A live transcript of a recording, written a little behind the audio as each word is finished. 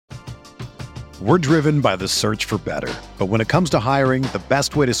We're driven by the search for better. But when it comes to hiring, the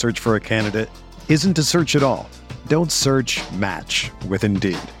best way to search for a candidate isn't to search at all. Don't search, match with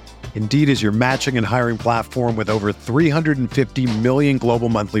Indeed. Indeed is your matching and hiring platform with over 350 million global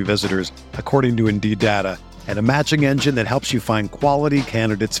monthly visitors, according to Indeed data, and a matching engine that helps you find quality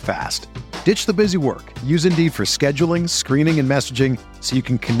candidates fast. Ditch the busy work. Use Indeed for scheduling, screening, and messaging so you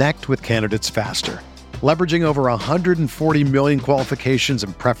can connect with candidates faster. Leveraging over 140 million qualifications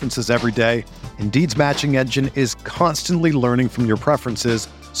and preferences every day, Indeed's matching engine is constantly learning from your preferences,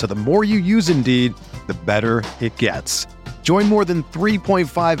 so the more you use Indeed, the better it gets. Join more than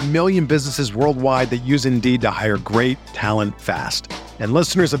 3.5 million businesses worldwide that use Indeed to hire great talent fast. And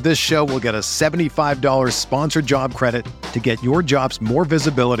listeners of this show will get a $75 sponsored job credit to get your jobs more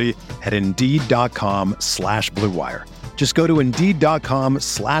visibility at Indeed.com/Blue Wire. Just go to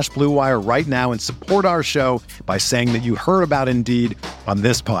Indeed.com/Blue Wire right now and support our show by saying that you heard about Indeed on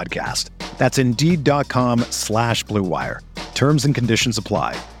this podcast. That's Indeed.com/Blue Wire. Terms and conditions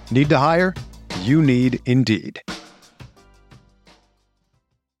apply. Need to hire? You need Indeed.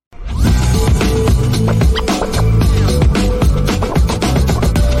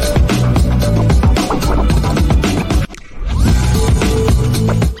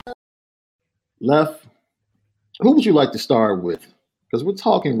 Left, who would you like to start with? Because we're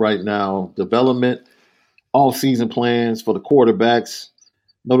talking right now development, off-season plans for the quarterbacks.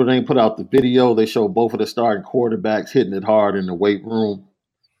 Notre Dame put out the video. They showed both of the starting quarterbacks hitting it hard in the weight room.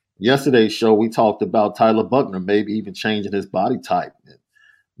 Yesterday's show, we talked about Tyler Buckner maybe even changing his body type, and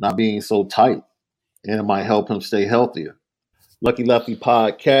not being so tight, and it might help him stay healthier. Lucky Lefty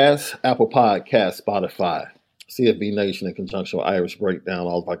Podcast, Apple Podcast, Spotify, CFB Nation in conjunction with Irish Breakdown,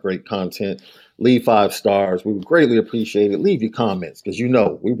 all of our great content. Leave 5 stars. We would greatly appreciate it. Leave your comments because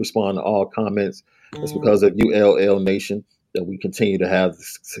we respond to all comments. It's because of ULL Nation that we continue to have the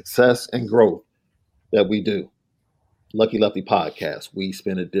success and growth that we do. Lucky Lefty Podcast. We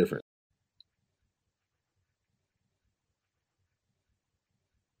spin it different.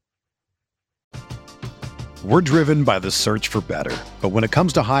 We're driven by the search for better. But when it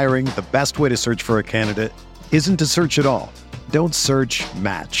comes to hiring, the best way to search for a candidate isn't to search at all. Don't search,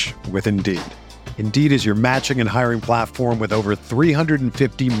 match with Indeed. Indeed is your matching and hiring platform with over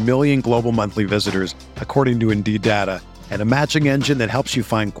 350 million global monthly visitors, according to Indeed data, and a matching engine that helps you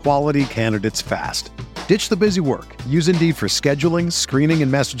find quality candidates fast. Ditch the busy work. Use Indeed for scheduling, screening,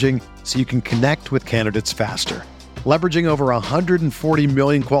 and messaging so you can connect with candidates faster. Leveraging over 140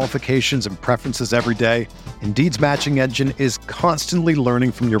 million qualifications and preferences every day, Indeed's matching engine is constantly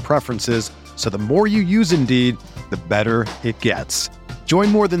learning from your preferences, so the more you use Indeed, the better it gets. Join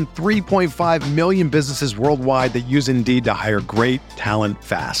more than 3.5 million businesses worldwide that use Indeed to hire great talent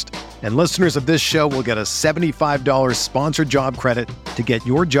fast. And listeners of this show will get a $75 sponsored job credit to get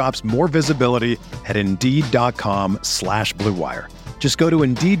your jobs more visibility at Indeed.com/Blue Wire. Just go to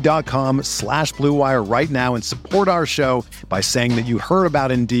Indeed.com/Blue Wire right now and support our show by saying that you heard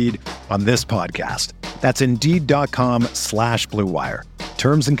about Indeed on this podcast. That's Indeed.com/Blue Wire.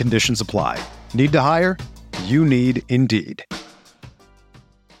 Terms and conditions apply. Need to hire? You need Indeed.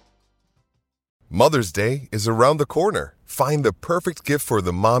 Mother's Day is around the corner. Find the perfect gift for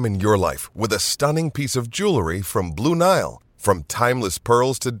the mom in your life with a stunning piece of jewelry from Blue Nile. From timeless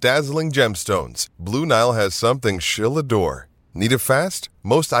pearls to dazzling gemstones, Blue Nile has something she'll adore. Need it fast?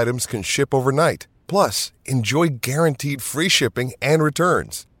 Most items can ship overnight. Plus, enjoy guaranteed free shipping and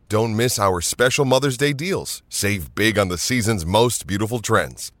returns. Don't miss our special Mother's Day deals. Save big on the season's most beautiful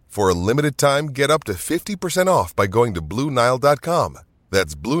trends. For a limited time, get up to 50% off by going to BlueNile.com.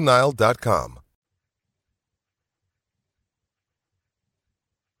 That's BlueNile.com.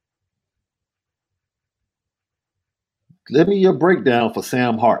 Give me your breakdown for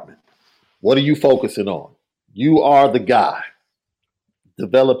Sam Hartman. What are you focusing on? You are the guy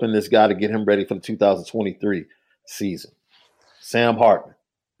developing this guy to get him ready for the 2023 season. Sam Hartman.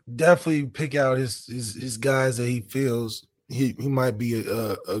 Definitely pick out his guys that he feels he might be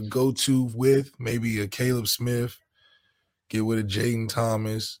a go-to with, maybe a Caleb Smith, get with a Jaden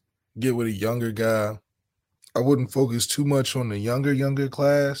Thomas, get with a younger guy. I wouldn't focus too much on the younger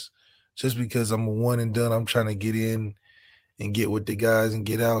class just because I'm a one and done. I'm trying to get in and get with the guys and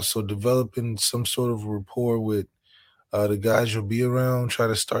get out. So developing some sort of rapport with the guys you'll be around, try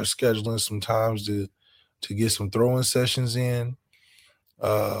to start scheduling some times to get some throwing sessions in.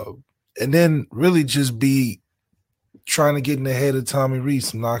 And then really just be trying to get in the head of Tommy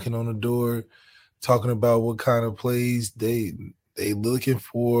Rees, knocking on the door, talking about what kind of plays they looking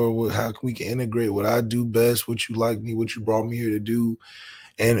for, how we can integrate what I do best, what you like me, what you brought me here to do,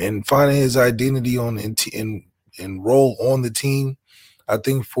 and finding his identity on and role on the team. I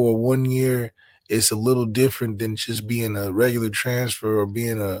think for 1 year it's a little different than just being a regular transfer or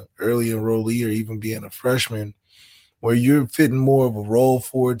being a early enrollee or even being a freshman, where you're fitting more of a role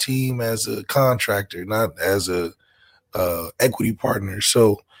for a team as a contractor, not as a equity partner.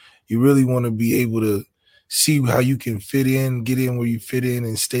 So you really want to be able to see how you can fit in, get in where you fit in,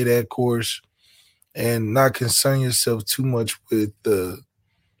 and stay that course, and not concern yourself too much with the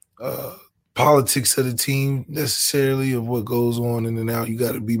politics of the team necessarily, of what goes on in and out. You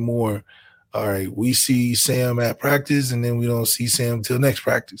got to be more, all right, we see Sam at practice and then we don't see Sam till next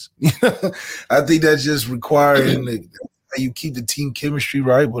practice. I think that's just requiring how you keep the team chemistry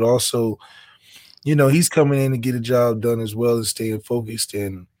right, but also, he's coming in to get a job done as well as staying focused.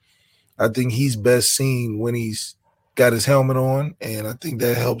 And I think he's best seen when he's got his helmet on, and I think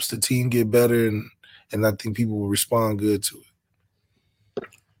that helps the team get better, and I think people will respond good to it.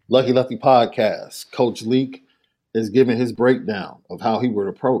 Lucky Lefty Podcast. Coach Leak is giving his breakdown of how he would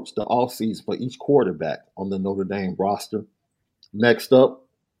approach the offseason for each quarterback on the Notre Dame roster. Next up,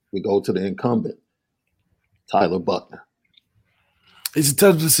 we go to the incumbent, Tyler Buchner. It's a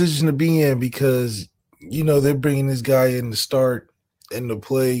tough decision to be in because, they're bringing this guy in to start and to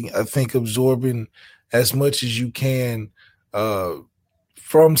play. I think absorbing as much as you can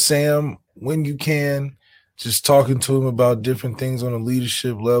from Sam when you can, just talking to him about different things on a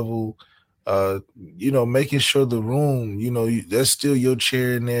leadership level, making sure the room, that's still your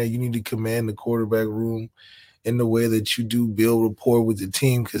chair in there. You need to command the quarterback room in the way that you do build rapport with the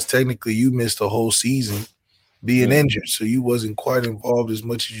team, because technically you missed a whole season being injured, so you wasn't quite involved as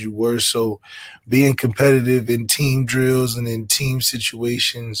much as you were. So being competitive in team drills and in team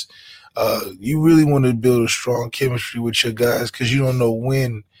situations, you really want to build a strong chemistry with your guys, because you don't know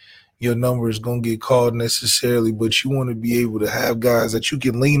when your number is going to get called necessarily, but you want to be able to have guys that you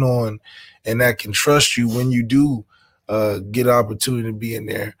can lean on and that can trust you when you do get an opportunity to be in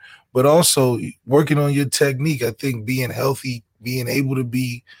there. But also working on your technique. I think being healthy, being able to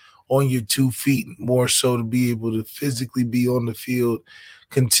be on your 2 feet more so to be able to physically be on the field,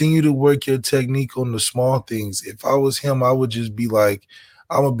 continue to work your technique on the small things. If I was him, I would just be like,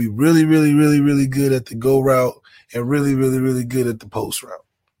 I'm going to be really, really, really, really good at the go route and really, really, really good at the post route.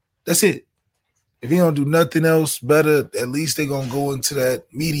 That's it. If he don't do nothing else better, at least they're going to go into that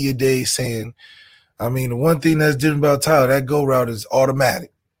media day saying, the one thing that's different about Tyler, that go route is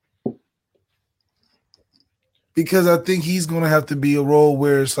automatic. Because I think he's going to have to be a role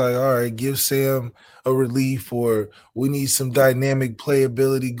where it's like, all right, give Sam a relief, or we need some dynamic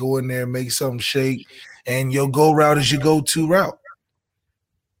playability, go in there, make something shake, and your go route is your go-to route.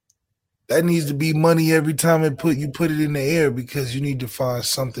 That needs to be money every time you put it in the air, because you need to find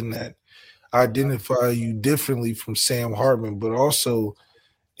something that identify you differently from Sam Hartman, but also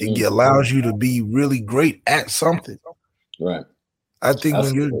it allows you to be really great at something. Right. I think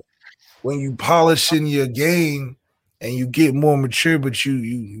when you polish in your game and you get more mature, but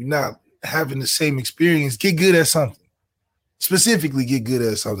you're not having the same experience, get good at something. Specifically get good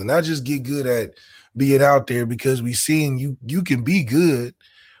at something. Not just get good at being out there, because we seeing you can be good,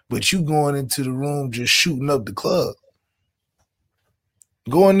 but you going into the room just shooting up the club.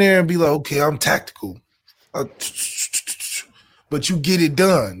 Go in there and be like, okay, I'm tactical. But you get it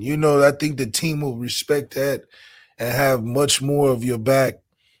done. I think the team will respect that and have much more of your back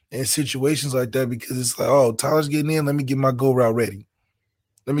in situations like that, because it's like, oh, Tyler's getting in. Let me get my go route ready.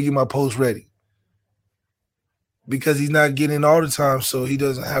 Let me get my post ready. Because he's not getting in all the time, so he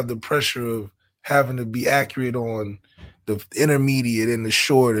doesn't have the pressure of having to be accurate on the intermediate and the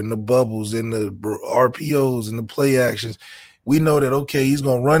short and the bubbles and the RPOs and the play actions. We know that, okay, he's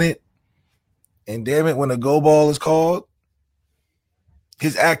going to run it, and damn it, when a go ball is called,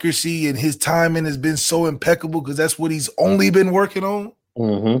 his accuracy and his timing has been so impeccable, because that's what he's only been working on.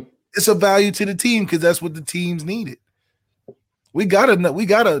 Mm-hmm. It's a value to the team, because that's what the teams needed. We got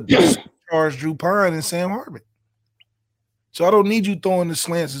to charge Drew Pine and Sam Hartman. So I don't need you throwing the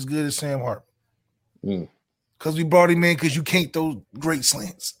slants as good as Sam Hartman. Because we brought him in because you can't throw great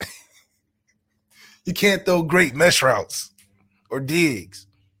slants. You can't throw great mesh routes or digs.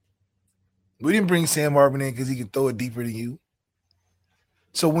 We didn't bring Sam Hartman in because he can throw it deeper than you.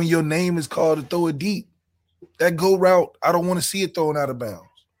 So when your name is called to throw it deep, that go route, I don't want to see it thrown out of bounds.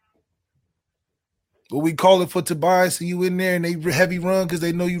 But we call it for Tobias and you in there and they heavy run because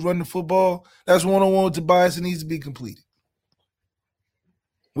they know you run the football. That's one-on-one with Tobias and needs to be completed.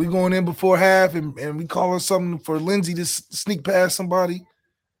 We going in before half and we calling something for Lindsey to sneak past somebody,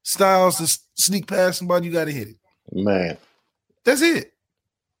 Styles to sneak past somebody, you got to hit it. Man. That's it.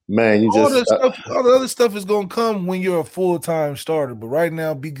 Man, all the other stuff is going to come when you're a full-time starter. But right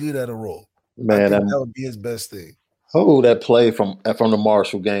now, be good at a role. Man, that would be his best thing. Oh, that play from the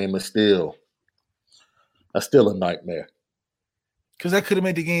Marshall game is still That's still a nightmare. Because that could have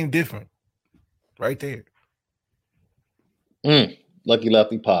made the game different. Right there. Lucky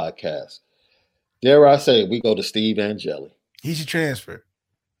Lefty podcast. Dare I say, we go to Steve Angeli. He should transfer.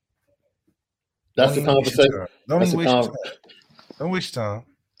 That's the conversation. Don't even waste your time. Don't waste your time.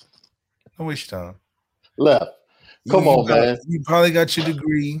 Don't waste your time. Left. Come on, man. You probably got your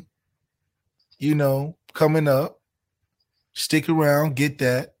degree, coming up. Stick around, get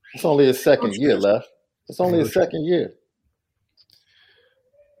that. It's only his second year left. It's only his second year.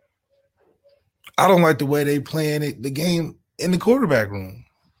 I don't like the way they playing the game in the quarterback room.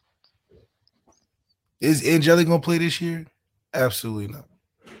 Is Angeli going to play this year? Absolutely not.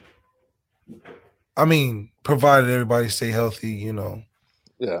 I mean, provided everybody stay healthy,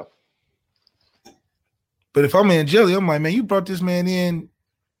 Yeah. But if I'm Angeli, I'm like, man, you brought this man in.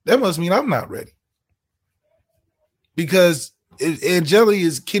 That must mean I'm not ready. Because if Angeli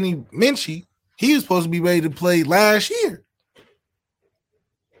is Kenny Minchie, he was supposed to be ready to play last year.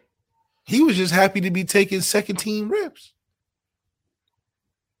 He was just happy to be taking second team reps.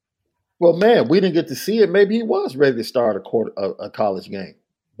 Well, man, we didn't get to see it. Maybe he was ready to start a college game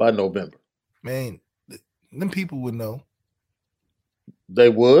by November. Man, them people would know. They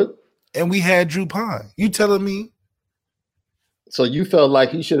would. And we had Drew Pine. You telling me? So you felt like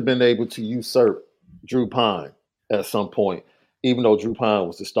he should have been able to usurp Drew Pine at some point, even though Drew Pine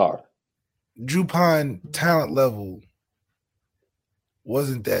was the starter. Drew Pine talent level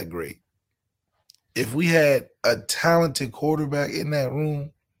wasn't that great. If we had a talented quarterback in that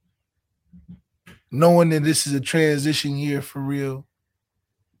room, knowing that this is a transition year for real,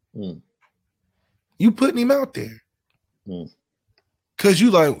 you putting him out there. Because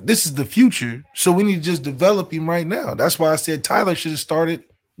you like, this is the future, so we need to just develop him right now. That's why I said Tyler should have started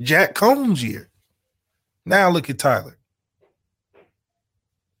Jack Combs' year. Now look at Tyler.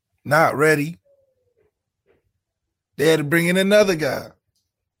 Not ready. They had to bring in another guy.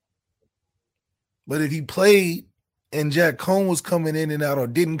 But if he played and Jack Combs was coming in and out or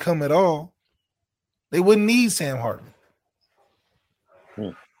didn't come at all, they wouldn't need Sam Hartman.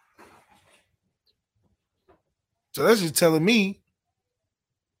 So that's just telling me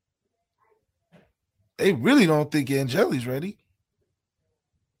they really don't think Angeli's ready.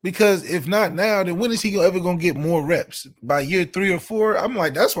 Because if not now, then when is he ever going to get more reps? By year 3 or 4? I'm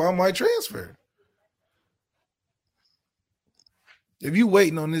like, that's why I might transfer. If you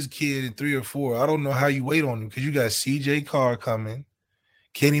waiting on this kid in 3 or 4, I don't know how you wait on him because you got CJ Carr coming.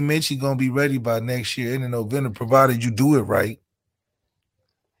 Kenny Minchie going to be ready by next year in November, provided you do it right.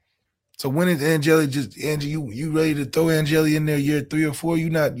 So when is Angeli you ready to throw Angeli in there year 3 or 4?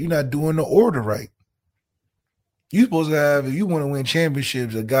 You're not doing the order right. You're supposed to have, if you want to win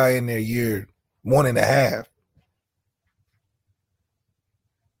championships, a guy in there year 1.5.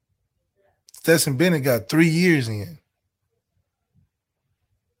 Stetson Bennett got 3 years in.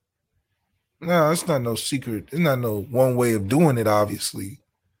 No, it's not no secret. It's not no one way of doing it, obviously.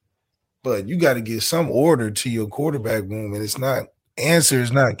 But you got to get some order to your quarterback room, and answer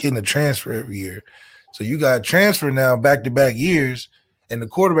is not getting a transfer every year. So you got to transfer now back-to-back years, and the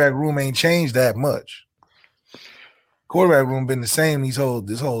quarterback room ain't changed that much. Quarterback room been the same this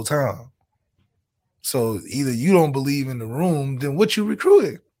whole time. So either you don't believe in the room, then what you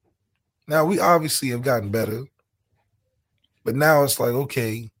recruiting? Now we obviously have gotten better, but now it's like,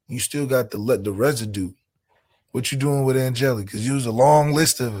 okay, you still got the residue. What you doing with Angeli? Because you was a long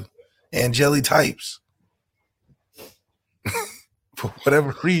list of Angeli types for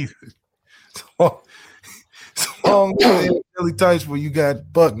whatever reason. So long list of Angeli types where you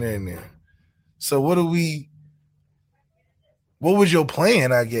got Buckner in there. So what was your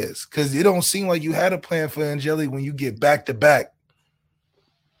plan, I guess? Because it don't seem like you had a plan for Angeli when you get back-to-back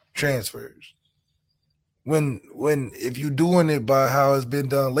transfers. If you're doing it by how it's been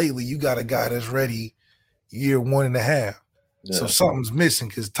done lately, you got a guy that's ready year 1.5. Yeah. So something's missing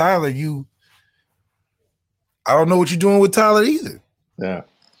because Tyler, I don't know what you're doing with Tyler either. Yeah.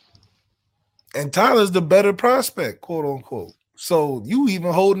 And Tyler's the better prospect, quote unquote. So you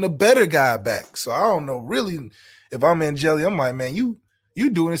even holding a better guy back. So I don't know really. If I'm Angeli, I'm like, man, you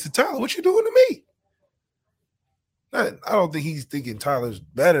doing this to Tyler. What you doing to me? I don't think he's thinking Tyler's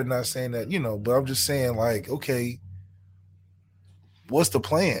better, not saying that, but I'm just saying, like, okay, what's the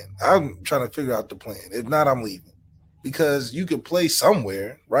plan? I'm trying to figure out the plan. If not, I'm leaving. Because you could play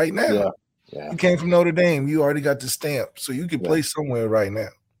somewhere right now. Yeah. Yeah. You came from Notre Dame. You already got the stamp. So you can play somewhere right now.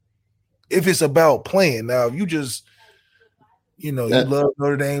 If it's about playing. Now, if you just – you love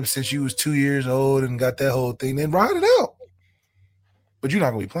Notre Dame since you was 2 years old and got that whole thing, then ride it out. But you're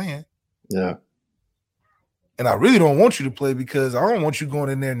not going to be playing. Yeah. And I really don't want you to play because I don't want you going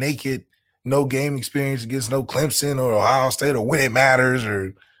in there naked no game experience against no Clemson or Ohio State or when it matters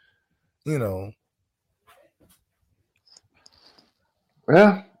or, you know.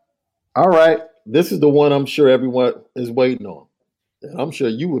 Yeah. All right. This is the one I'm sure everyone is waiting on. And I'm sure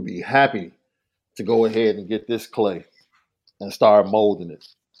you would be happy to go ahead and get this clay and start molding it.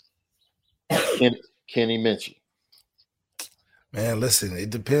 Kenny Minchie. Man, listen, it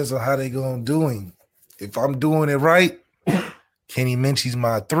depends on how they going to do him. If I'm doing it right, Kenny Minchie's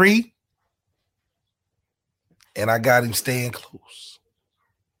my 3. And I got him staying close.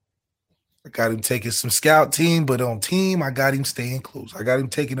 I got him taking some scout team, but on team, I got him staying close. I got him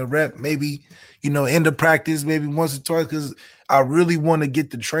taking a rep, maybe, end of practice, maybe once or twice, because I really want to get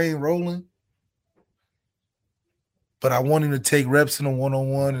the train rolling. But I want him to take reps in a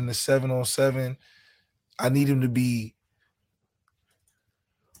 1-on-1 and a 7-on-7. I need him to be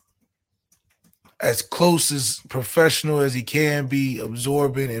as close as professional as he can be,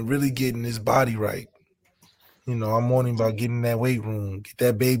 absorbing and really getting his body right. I'm warning about getting in that weight room, get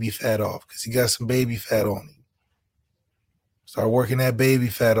that baby fat off because he got some baby fat on him. Start working that baby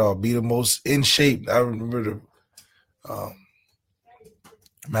fat off. Be the most in shape. I remember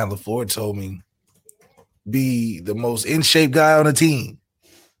Matt LaFleur told me, be the most in shape guy on the team.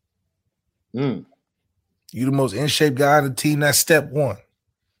 You the most in shape guy on the team. That's step 1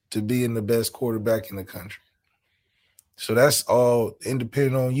 to being the best quarterback in the country. So that's all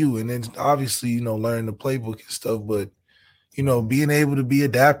independent on you. And then obviously, learning the playbook and stuff, but, being able to be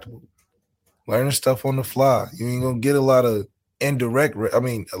adaptable, learning stuff on the fly. You ain't going to get a lot of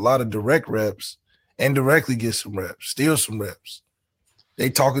direct reps, indirectly get some reps, steal some reps. They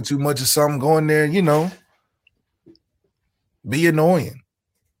talking too much of something, going there, be annoying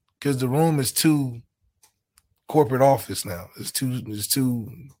because the room is too corporate office now. It's too,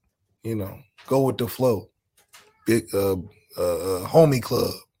 go with the flow. Big homie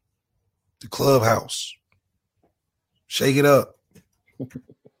club, the clubhouse. Shake it up.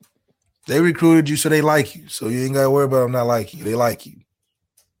 They recruited you, so they like you. So you ain't got to worry about them not liking you. They like you.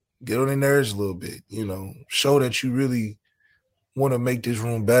 Get on their nerves a little bit, show that you really want to make this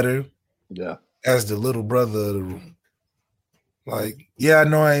room better. Yeah. As the little brother of the room. Like, yeah, I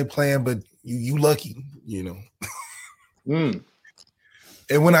know I ain't playing, but you lucky, And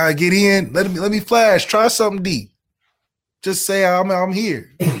when I get in, let me flash, try something deep. Just say I'm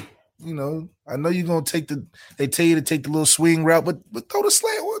here. I know you're gonna they tell you to take the little swing route, but throw the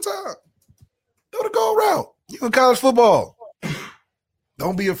slant one time. Throw the go route. You're in college football.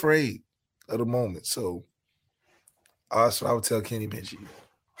 Don't be afraid of the moment. So that's what I would tell Kenny Minchie.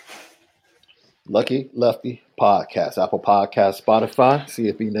 Lucky Lefty Podcast, Apple Podcast, Spotify,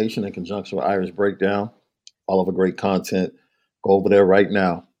 CFB Nation in conjunction with Irish Breakdown. All of the great content. Go over there right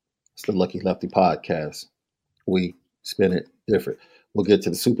now. It's the Lucky Lefty Podcast. We spin it different. We'll get to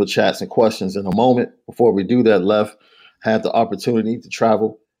the super chats and questions in a moment. Before we do that, Left had the opportunity to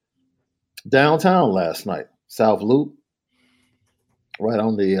travel downtown last night, South Loop, right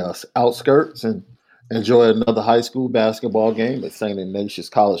on the outskirts, and enjoy another high school basketball game at St. Ignatius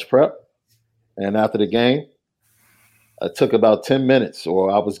College Prep. And after the game, I took about 10 minutes,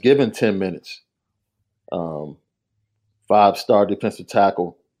 or I was given 10 minutes. 5-star defensive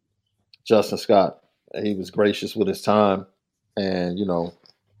tackle, Justin Scott. He was gracious with his time, and,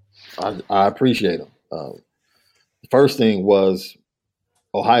 I appreciate him. The first thing was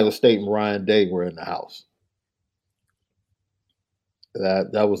Ohio State and Ryan Day were in the house.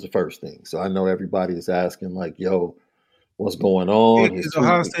 That was the first thing. So I know everybody is asking, like, yo, what's going on? Because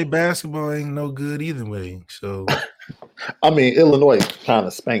Ohio State basketball ain't no good either way. So, Illinois kind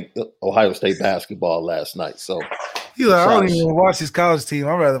of spanked Ohio State basketball last night. So, I don't even watch his college team.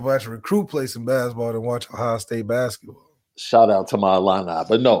 I'd rather watch a recruit play some basketball than watch Ohio State basketball. Shout out to my Illini.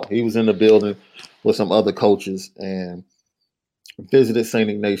 But no, he was in the building with some other coaches and visited St.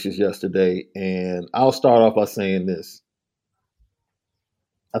 Ignatius yesterday. And I'll start off by saying this.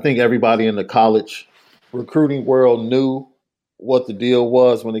 I think everybody in the college recruiting world knew what the deal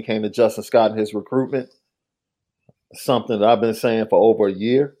was when it came to Justin Scott and his recruitment. Something that I've been saying for over a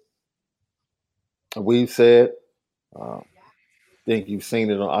year. We've said, I think you've seen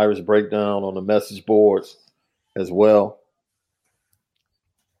it on Irish Breakdown on the message boards as well.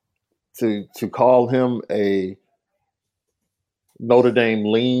 To call him a Notre Dame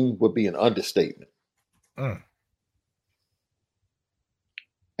lean would be an understatement.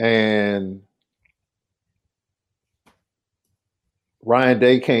 And Ryan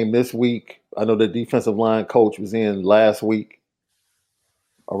Day came this week. I know the defensive line coach was in last week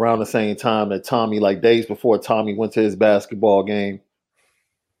around the same time that Tommy, like days before Tommy went to his basketball game.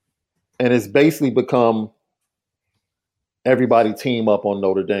 And it's basically become everybody team up on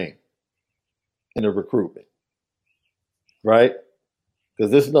Notre Dame. in the recruitment, right?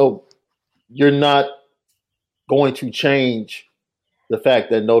 Because you're not going to change the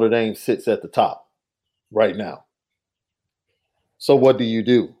fact that Notre Dame sits at the top right now. So what do you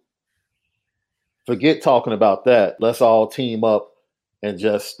do? Forget talking about that. Let's all team up and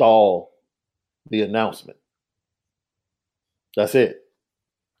just stall the announcement. That's it.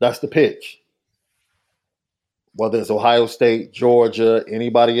 That's the pitch. Whether it's Ohio State, Georgia,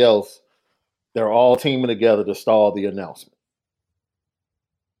 anybody else, they're all teaming together to stall the announcement.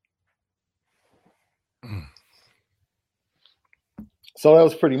 So that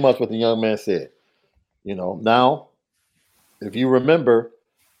was pretty much what the young man said. Now, if you remember,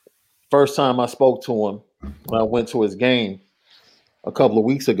 first time I spoke to him when I went to his game a couple of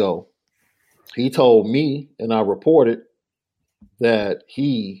weeks ago, he told me, and I reported, that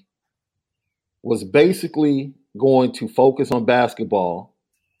he was basically going to focus on basketball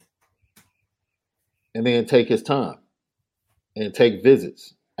and then take his time and take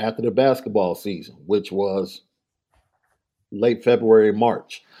visits after the basketball season, which was late February,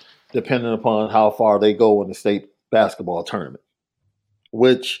 March, depending upon how far they go in the state basketball tournament,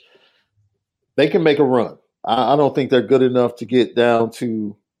 which they can make a run. I don't think they're good enough to get down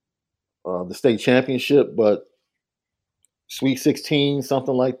to the state championship, but Sweet 16,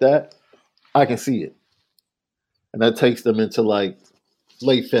 something like that, I can see it. And that takes them into like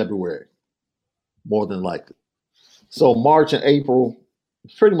late February, more than likely. So March and April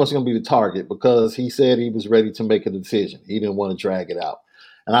is pretty much going to be the target because he said he was ready to make a decision. He didn't want to drag it out.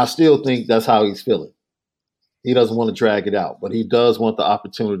 And I still think that's how he's feeling. He doesn't want to drag it out, but he does want the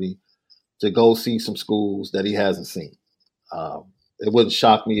opportunity to go see some schools that he hasn't seen. It wouldn't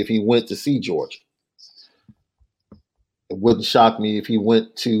shock me if he went to see Georgia. It wouldn't shock me if he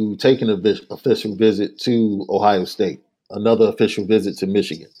went to take an official visit to Ohio State, another official visit to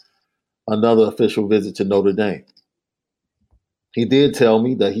Michigan, another official visit to Notre Dame. He did tell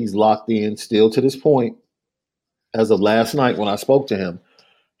me that he's locked in still to this point. As of last night when I spoke to him,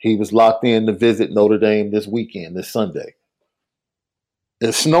 he was locked in to visit Notre Dame this weekend, this Sunday.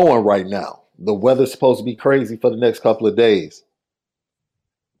 It's snowing right now. The weather's supposed to be crazy for the next couple of days.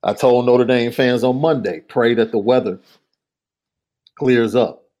 I told Notre Dame fans on Monday, pray that the weather clears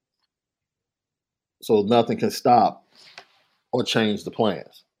up so nothing can stop or change the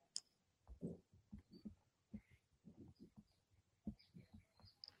plans.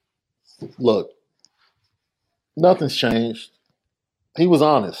 Look, nothing's changed. He was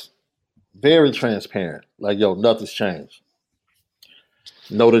honest, very transparent. Like, yo, nothing's changed.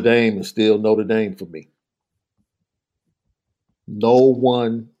 Notre Dame is still Notre Dame for me. No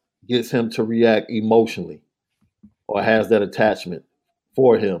one gets him to react emotionally or has that attachment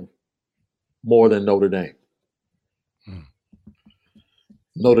for him more than Notre Dame.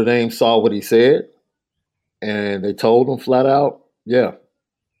 Notre Dame saw what he said, and they told him flat out, yeah,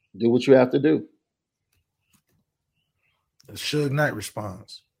 do what you have to do. The Suge Knight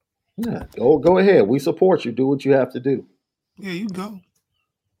response. Yeah, go ahead. We support you. Do what you have to do. Yeah, you go.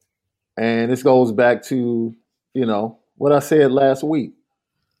 And this goes back to, what I said last week.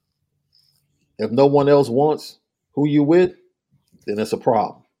 If no one else wants who you with, then it's a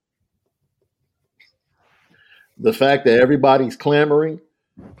problem. The fact that everybody's clamoring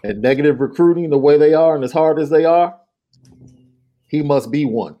and negative recruiting the way they are and as hard as they are, he must be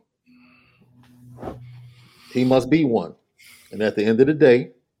one. He must be one. And at the end of the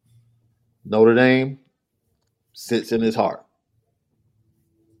day, Notre Dame sits in his heart.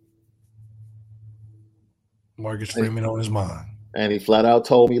 Marcus Freeman on his mind. And he flat out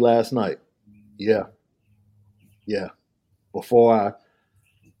told me last night, yeah. Before I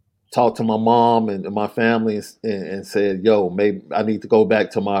talked to my mom and my family and said, yo, maybe I need to go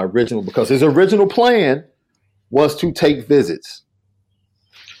back to my original, because his original plan was to take visits.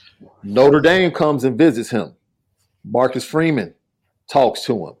 Notre Dame comes and visits him. Marcus Freeman talks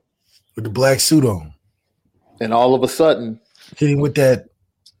to him. With the black suit on. And all of a sudden, hitting with that,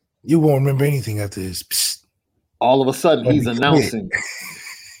 you won't remember anything after this. Psst. All of a sudden, he's announcing.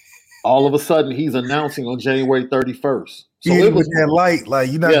 All of a sudden, he's announcing on January 31st. So it was that light,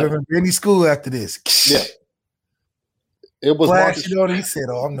 like you're not going to remember any school after this. Yeah. It was Flash, he said,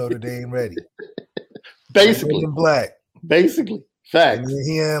 oh, I'm Notre Dame ready. Basically. Black. Basically. Facts. And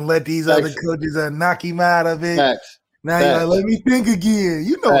he didn't let these other coaches knock him out of it. Facts. Now you're like, let me think again.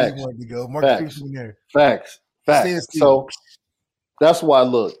 You know where he wanted to go. Marcus Freeman there. Facts. So that's why,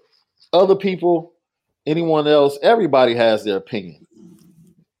 look, other people, anyone else, everybody has their opinion.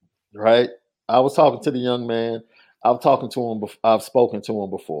 Right? I was talking to the young man. I've spoken to him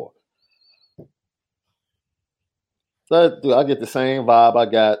before. I get the same vibe I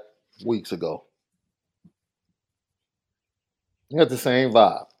got weeks ago. You got the same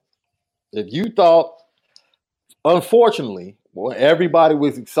vibe. If you thought, unfortunately, well, everybody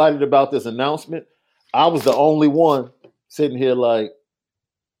was excited about this announcement. I was the only one sitting here like,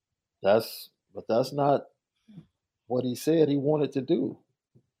 that's not what he said he wanted to do.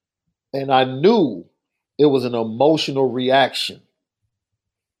 And I knew it was an emotional reaction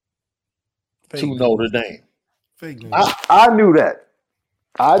Fake to news. Notre Dame. Fake news. I knew that.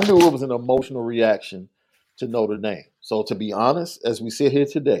 I knew it was an emotional reaction to Notre Dame. So to be honest, as we sit here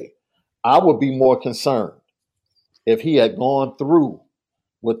today, I would be more concerned if he had gone through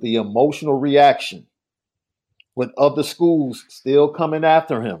with the emotional reaction with other schools still coming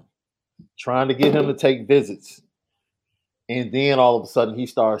after him, trying to get him to take visits. And then all of a sudden he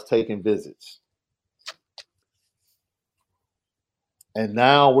starts taking visits. And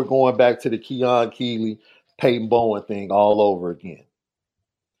now we're going back to the Keon Keeley, Peyton Bowen thing all over again.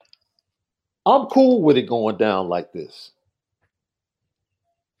 I'm cool with it going down like this.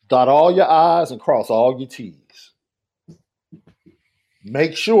 Dot all your I's and cross all your T's.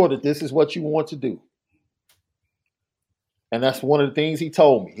 Make sure that this is what you want to do. And that's one of the things he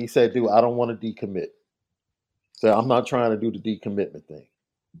told me. He said, dude, I don't want to decommit. So I'm not trying to do the decommitment thing.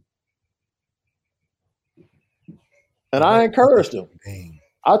 And I encouraged him.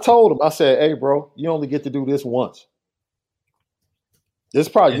 I told him, I said, hey, bro, you only get to do this once. This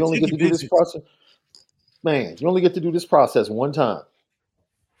probably, you only get to do this process. Man, you only get to do this process one time.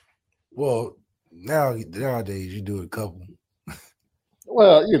 Well, nowadays you do it a couple.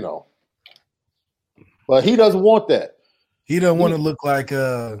 Well, you know. But he doesn't want that. He doesn't want to look like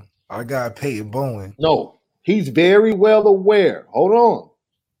our guy Peyton Bowen. No, he's very well aware. Hold on.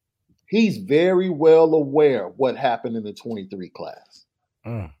 He's very well aware what happened in the 23 class.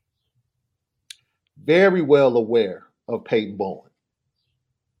 Very well aware of Peyton Bowen.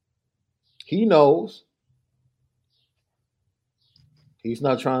 He knows he's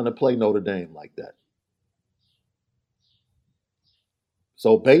not trying to play Notre Dame like that.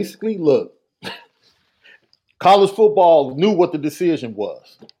 So basically, look, college football knew what the decision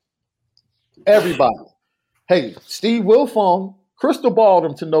was. Everybody. Hey, Steve Wilfong crystal balled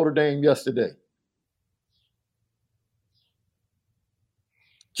him to Notre Dame yesterday.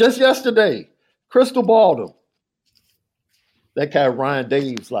 Just yesterday, crystal balled him. That guy Ryan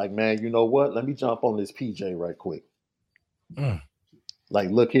Dave's like, man, you know what? Let me jump on this PJ right quick. Like,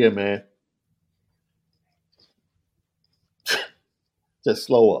 look here, man. Just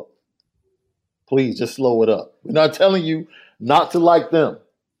slow up. Please, just slow it up. We're not telling you not to like them,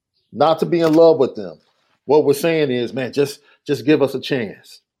 not to be in love with them. What we're saying is, man, just give us a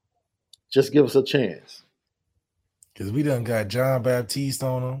chance. Just give us a chance. Because we done got John Baptiste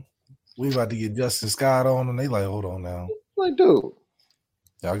on them. We about to get Justin Scott on them. They like, hold on now. Like, dude.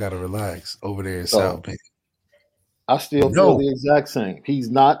 Y'all got to relax over there in South Bend. I still feel the exact same. He's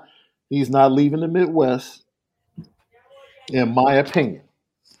not leaving the Midwest, in my opinion.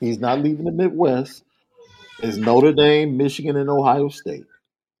 He's not leaving the Midwest. It's Notre Dame, Michigan, and Ohio State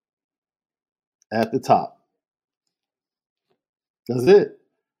at the top. That's it.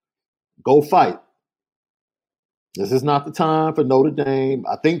 Go fight. This is not the time for Notre Dame.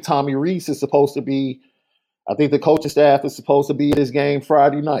 I think Tommy Rees is supposed to be, I think the coaching staff is supposed to be at his game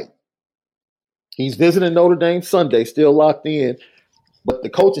Friday night. He's visiting Notre Dame Sunday, still locked in, but the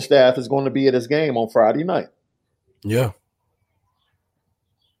coaching staff is going to be at his game on Friday night. Yeah.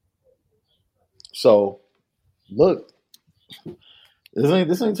 So, look,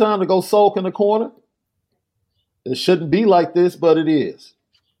 this ain't time to go sulk in the corner. It shouldn't be like this, but it is.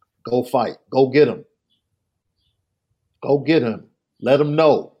 Go fight. Go get him. Go get him. Let him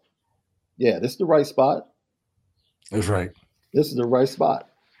know. Yeah, this is the right spot. That's right. This is the right spot.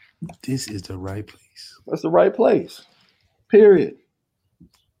 This is the right place. That's the right place. Period.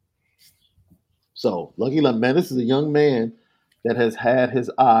 So, lucky man, this is a young man that has had his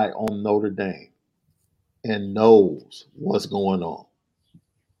eye on Notre Dame and knows what's going on.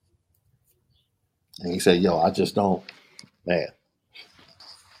 And he said, yo, I just don't, man.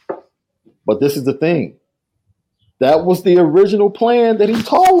 But this is the thing. That was the original plan that he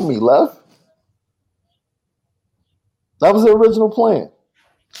told me, Left. That was the original plan.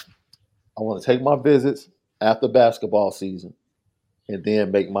 I want to take my visits after basketball season and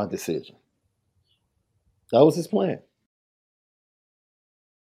then make my decision. That was his plan.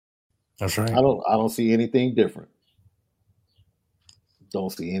 That's right. I don't see anything different.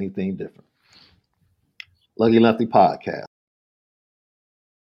 Don't see anything different. Lucky Lefty Podcast.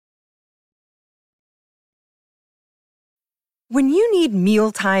 When you need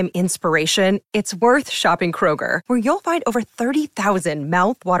mealtime inspiration, it's worth shopping Kroger, where you'll find over 30,000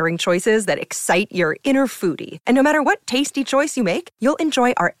 mouth-watering choices that excite your inner foodie. And no matter what tasty choice you make, you'll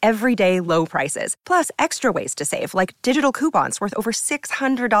enjoy our everyday low prices, plus extra ways to save, like digital coupons worth over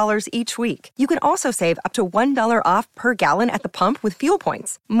 $600 each week. You can also save up to $1 off per gallon at the pump with fuel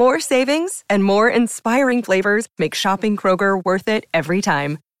points. More savings and more inspiring flavors make shopping Kroger worth it every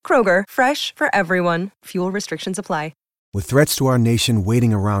time. Kroger, fresh for everyone. Fuel restrictions apply. With threats to our nation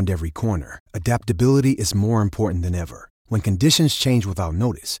waiting around every corner, adaptability is more important than ever. When conditions change without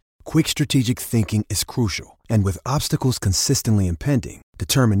notice, quick strategic thinking is crucial. And with obstacles consistently impending,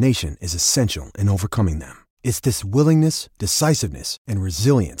 determination is essential in overcoming them. It's this willingness, decisiveness, and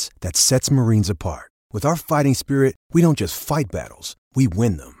resilience that sets Marines apart. With our fighting spirit, we don't just fight battles, we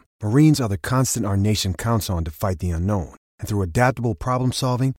win them. Marines are the constant our nation counts on to fight the unknown. And through adaptable problem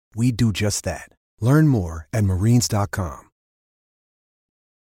solving, we do just that. Learn more at marines.com.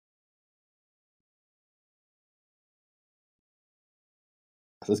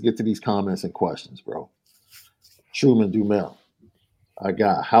 Let's get to these comments and questions, bro. Truman Dumel. I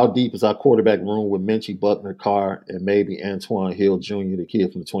got, how deep is our quarterback room with Minchie, Buckner, Carr, and maybe Antoine Hill Jr., the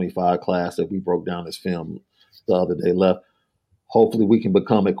kid from the 25 class that we broke down his film the other day, Left? Hopefully we can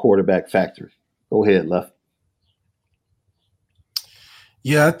become a quarterback factory. Go ahead, Left.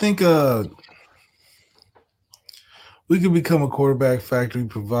 Yeah, I think we could become a quarterback factory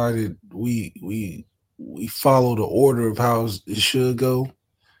provided we follow the order of how it should go,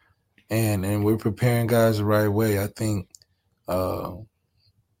 and we're preparing guys the right way. I think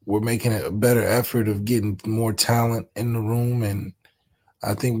we're making a better effort of getting more talent in the room, and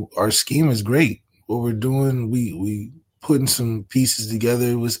I think our scheme is great. What we're doing, we putting some pieces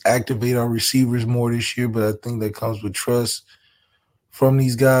together. It was activate our receivers more this year, but I think that comes with trust from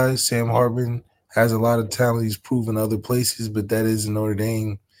these guys. Sam Hartman has a lot of talent. He's proven other places, but that is Notre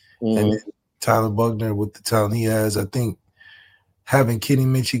Dame. Mm-hmm. And then Tyler Buckner, with the talent he has, I think having Kenny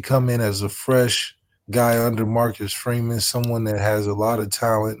Minchie come in as a fresh guy under Marcus Freeman, someone that has a lot of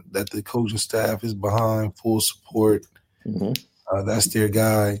talent, that the coaching staff is behind, full support, that's their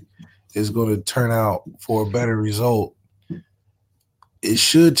guy, is going to turn out for a better result. It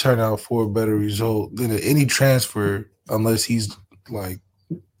should turn out for a better result than any transfer, unless he's like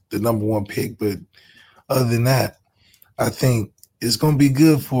the number one pick. But other than that, I think it's going to be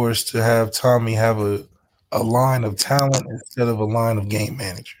good for us to have Tommy have a line of talent instead of a line of game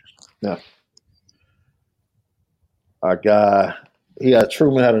managers. Yeah. Our guy,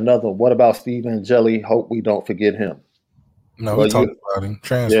 Truman had another one. What about Steve Angeli? Hope we don't forget him. No, we talked about him.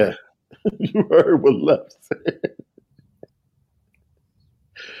 Transfer. Yeah. You heard what Left said.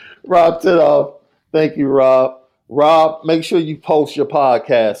 Rob Tidoff. Thank you, Rob. Rob, make sure you post your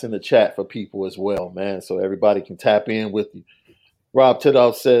podcast in the chat for people as well, man, so everybody can tap in with you. Rob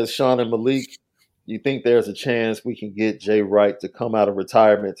Tidoff says, Sean and Malik, you think there's a chance we can get Jay Wright to come out of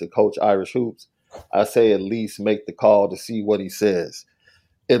retirement to coach Irish hoops? I say at least make the call to see what he says.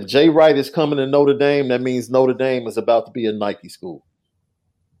 If Jay Wright is coming to Notre Dame, that means Notre Dame is about to be a Nike school.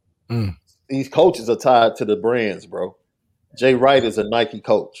 These coaches are tied to the brands, bro. Jay Wright is a Nike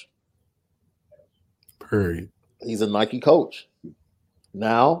coach. Period. He's a Nike coach.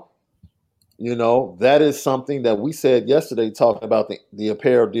 Now, you know, that is something that we said yesterday, talking about the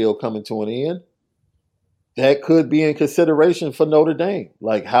apparel deal coming to an end. That could be in consideration for Notre Dame.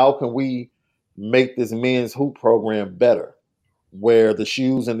 Like, how can we make this men's hoop program better, where the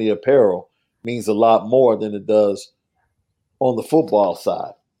shoes and the apparel means a lot more than it does on the football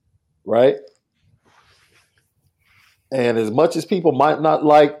side, right? And as much as people might not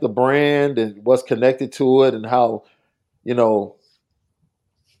like the brand and what's connected to it and how, you know,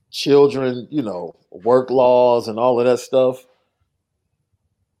 children, you know, work laws and all of that stuff,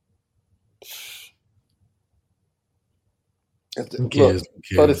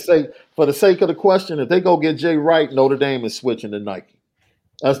 for the sake of the question, if they go get Jay Wright, Notre Dame is switching to Nike.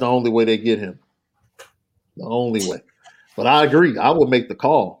 That's the only way they get him. The only way. But I agree. I would make the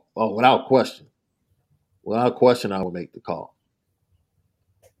call. Oh, without question. Without question, I would make the call.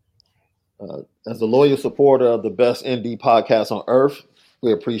 As a loyal supporter of the best ND podcast on earth,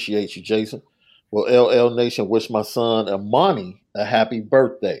 we appreciate you, Jason. Will LL Nation wish my son Amani a happy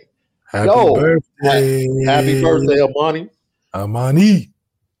birthday? Happy birthday. Happy birthday, Amani. Amani.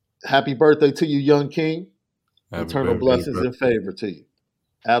 Happy birthday to you, young king. Happy Eternal blessings and favor to you.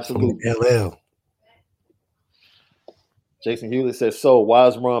 Absolutely. LL. Jason Hewlett says, so why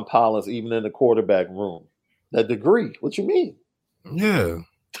is Ron Collins even in the quarterback room? That degree. What you mean? Yeah.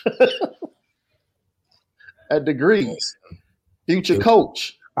 That degree. Future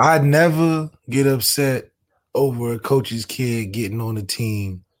coach. I'd never get upset over a coach's kid getting on the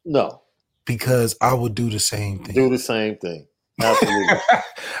team. No. Because I would do the same thing. Do the same thing. Absolutely.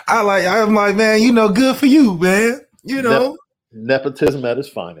 I'm like, man, good for you, man. Nepotism at its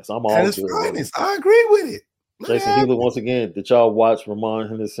finest. I'm all at its finest. I agree with it. Jason Hewlett, once again, did y'all watch Ramon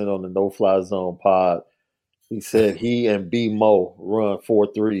Henderson on the No Fly Zone pod? He said he and B Mo run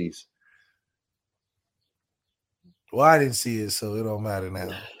 4 threes. Well, I didn't see it, so it don't matter now.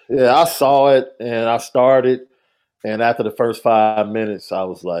 Yeah, I saw it and I started, and after the first 5 minutes, I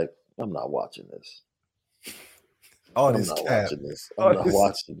was like, I'm not watching this. I'm not watching this.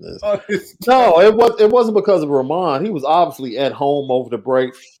 No, it wasn't because of Ramon. He was obviously at home over the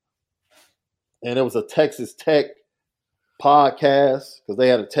break, and it was a Texas Tech podcast because they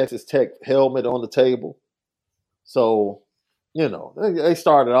had a Texas Tech helmet on the table. So, they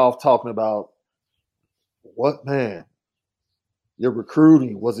started off talking about what, man, your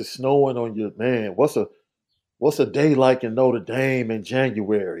recruiting, was it snowing on your, man, what's a day like in Notre Dame in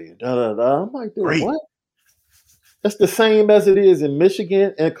January? I'm like, dude, what? It's the same as it is in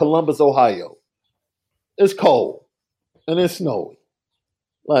Michigan and Columbus, Ohio. It's cold and it's snowy.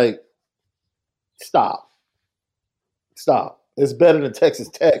 Like, stop. It's better than Texas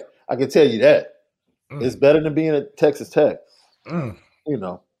Tech. I can tell you that. It's better than being at Texas Tech. I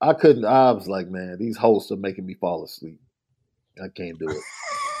was like, man, these hosts are making me fall asleep. I can't do it.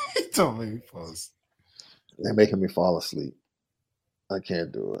 Don't make me fall asleep. They're making me fall asleep. I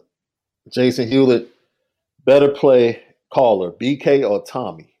can't do it. Jason Hewlett, better play caller, BK or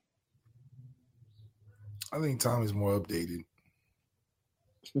Tommy? I think Tommy's more updated.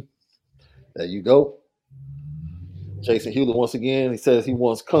 There you go. Jason Hewlett, once again, he says he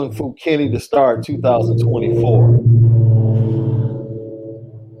wants Kung Fu Kenny to start 2024.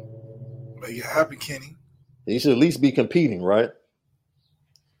 Make it happen, Kenny. He should at least be competing, right?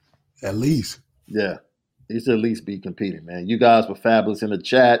 At least. Yeah. He should at least be competing, man. You guys were fabulous in the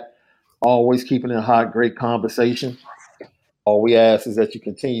chat. Always keeping it hot, great conversation. All we ask is that you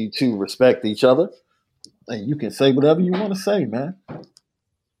continue to respect each other. And you can say whatever you want to say, man.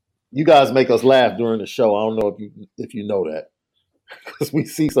 You guys make us laugh during the show. I don't know if you know that. Because we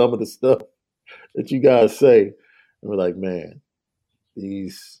see some of the stuff that you guys say. And we're like, man,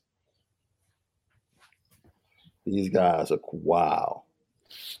 these guys are wow.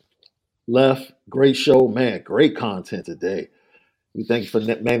 Left, great show, man. Great content today. We thank you for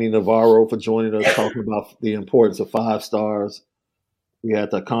Manny Navarro for joining us, talking about the importance of 5 stars. We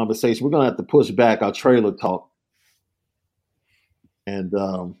had that conversation. We're going to have to push back our trailer talk. And,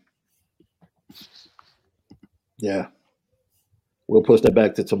 yeah, we'll push that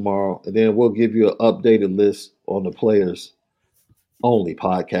back to tomorrow. And then we'll give you an updated list on the players only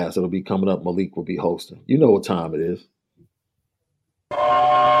podcast that'll be coming up. Malik will be hosting. You know what time it is.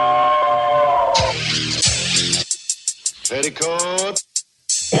 Petticoat,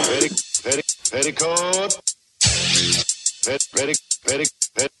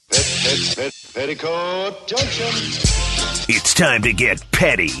 Petticoat Junction. It's time to get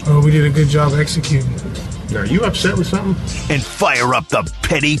petty. Oh, we did a good job executing. Are you upset with something? And fire up the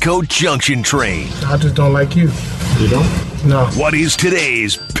Petticoat Junction train. I just don't like you. You don't? No. What is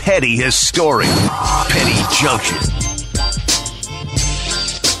today's petty historic? Petty Junction.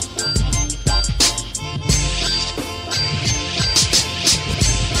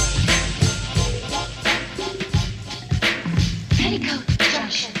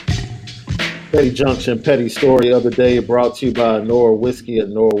 Petty Junction, Petty Story of the Day, brought to you by Nora Whiskey at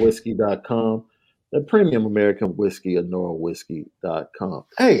NoraWhiskey.com. The premium American whiskey at NoraWhiskey.com.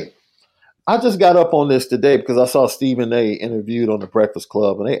 Hey, I just got up on this today because I saw Stephen A. interviewed on The Breakfast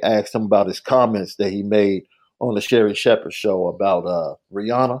Club, and they asked him about his comments that he made on the Sherry Shepherd show about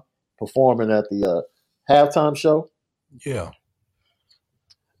Rihanna performing at the halftime show. Yeah.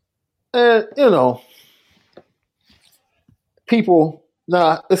 And, people...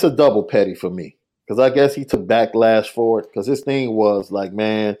 Nah, it's a double petty for me because I guess he took backlash for it because his thing was like,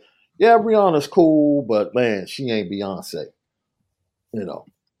 man, yeah, Rihanna's cool, but man, she ain't Beyonce,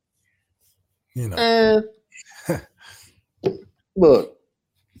 And look,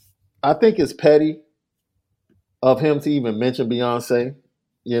 I think it's petty of him to even mention Beyonce.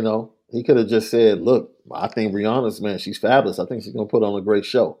 He could have just said, look, I think Rihanna's, man, she's fabulous. I think she's going to put on a great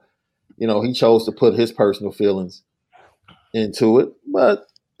show. He chose to put his personal feelings into it, but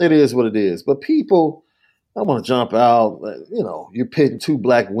it is what it is. But people, I want to jump out. You're pitting 2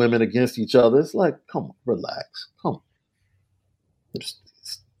 black women against each other. It's like, come on, relax. Come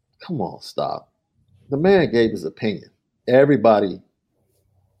on, stop. The man gave his opinion. Everybody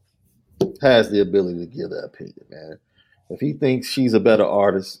has the ability to give that opinion, man. If he thinks she's a better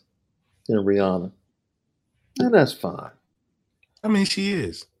artist than Rihanna, And that's fine. I mean, she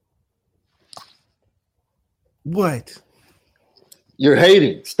is. What? You're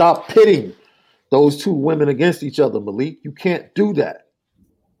hating. Stop pitting those two women against each other, Malik. You can't do that.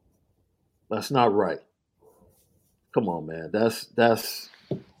 That's not right. Come on, man.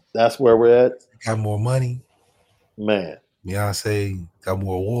 That's where we're at. Got more money. Man. Beyonce got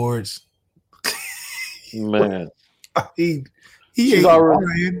more awards. Man. She's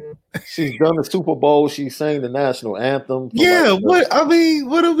done the Super Bowl. She sang the national anthem. What are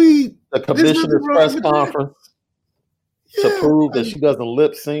we? The commissioner's press conference to prove that she doesn't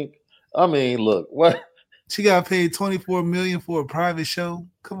lip sync. I mean, look, what? She got paid $24 million for a private show.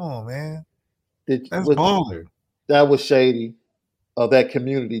 Come on, man. That's baller. That was shady of that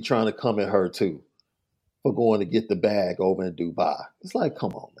community trying to come at her too for going to get the bag over in Dubai. It's like,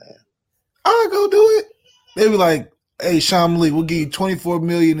 come on, man. I'll go do it. They be like, hey, Sean Malik, we'll give you $24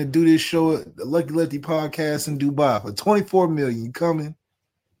 million to do this show at the Lucky Lefty podcast in Dubai for $24 million. You coming?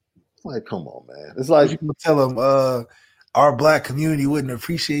 It's like, come on, man. It's like you can tell them our black community wouldn't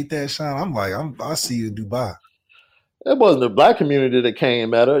appreciate that, Sean. I'm like, I'll see you in Dubai. It wasn't the black community that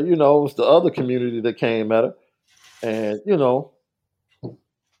came at her, it was the other community that came at her. And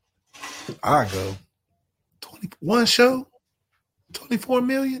I go 21 show, 24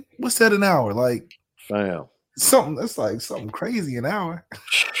 million. What's that an hour? Like, fam, something crazy an hour.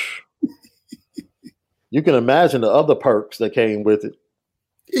 You can imagine the other perks that came with it.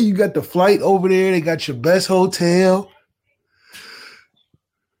 Yeah, you got the flight over there. They got your best hotel.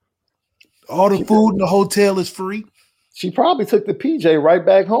 All the food in the hotel is free. She probably took the PJ right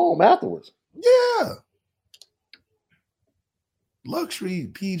back home afterwards. Yeah. Luxury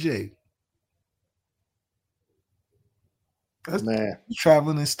PJ. That's man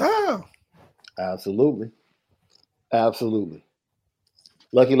traveling in style. Absolutely.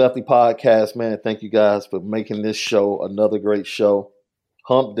 Lucky Lefty podcast, man. Thank you guys for making this show another great show.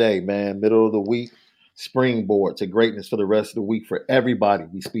 Hump day, man. Middle of the week. Springboard to greatness for the rest of the week for everybody.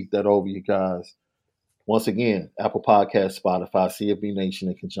 We speak that over you guys. Once again, Apple Podcasts, Spotify, CFB Nation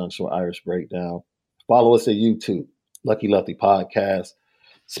in conjunction with Irish Breakdown. Follow us at YouTube, Lucky Lefty Podcast.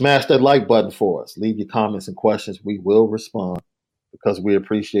 Smash that like button for us. Leave your comments and questions. We will respond because we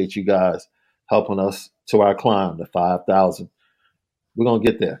appreciate you guys helping us to our climb to 5,000. We're going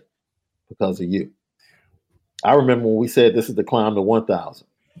to get there because of you. I remember when we said this is the climb to 1,000.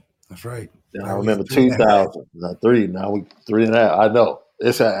 That's right. And I remember 2,000. Now 3. Now we 3.5. I know.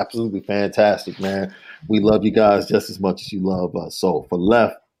 It's absolutely fantastic, man. We love you guys just as much as you love us. So for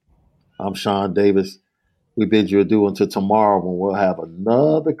Left, I'm Sean Davis. We bid you adieu until tomorrow when we'll have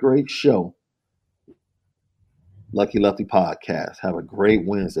another great show. Lucky Lefty Podcast. Have a great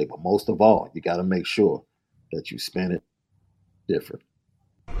Wednesday. But most of all, you got to make sure that you spend it different.